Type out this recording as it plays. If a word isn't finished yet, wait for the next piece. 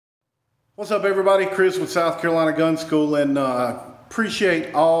What's up, everybody? Chris with South Carolina Gun School, and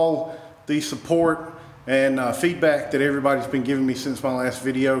appreciate all the support and feedback that everybody's been giving me since my last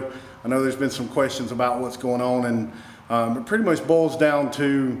video. I know there's been some questions about what's going on, and it pretty much boils down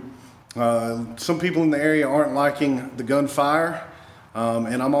to some people in the area aren't liking the gunfire,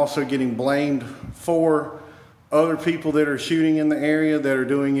 and I'm also getting blamed for other people that are shooting in the area that are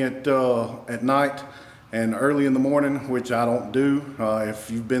doing it at night and early in the morning, which I don't do.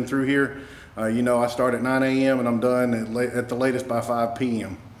 If you've been through here, you know I start at 9 a.m. and I'm done at the latest by 5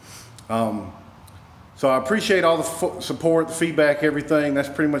 p.m. So I appreciate all the support, the feedback, everything. That's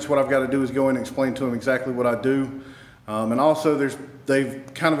pretty much what I've got to do, is go in and explain to them exactly what I do. And also they've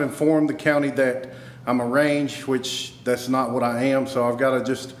kind of informed the county that I'm a range, which that's not what I am. So I've got to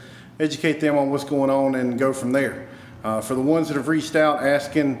just educate them on what's going on and go from there. For the ones that have reached out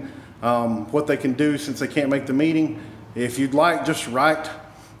asking what they can do since they can't make the meeting, if you'd like, just write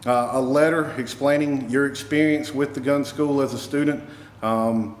a letter explaining your experience with the gun school as a student,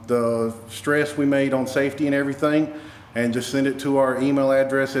 the stress we made on safety and everything, and just send it to our email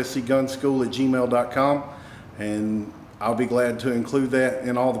address, scgunschool@gmail.com, and I'll be glad to include that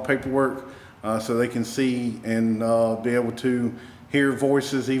in all the paperwork so they can see and be able to hear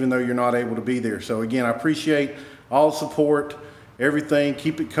voices even though you're not able to be there. So again, I appreciate all support, everything.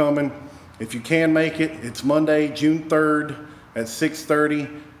 Keep it coming. If you can make it, it's Monday, June 3rd at 6:30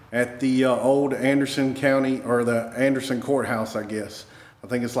 at the old Anderson County, or the Anderson courthouse, I guess. I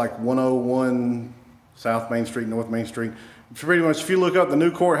think it's like 101 South Main Street, North Main Street. Pretty much, if you look up the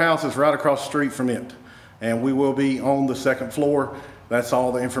new courthouse, it's right across the street from it. And we will be on the second floor. That's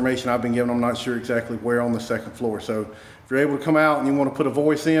all the information I've been given. I'm not sure exactly where on the second floor. So if you're able to come out and you want to put a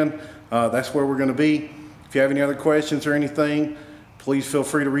voice in, that's where we're going to be. If you have any other questions or anything, please feel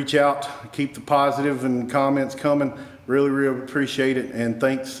free to reach out. Keep the positive and comments coming. Really appreciate it. And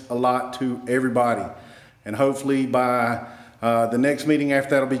thanks a lot to everybody. And hopefully by the next meeting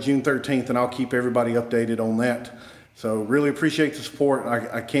after that will be June 13th, and I'll keep everybody updated on that. So really appreciate the support.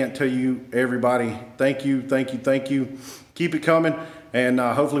 I can't tell you, everybody, thank you. Keep it coming, and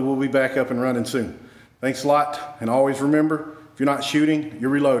hopefully we'll be back up and running soon. Thanks a lot, and always remember, if you're not shooting,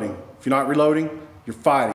 you're reloading. If you're not reloading, you're fighting.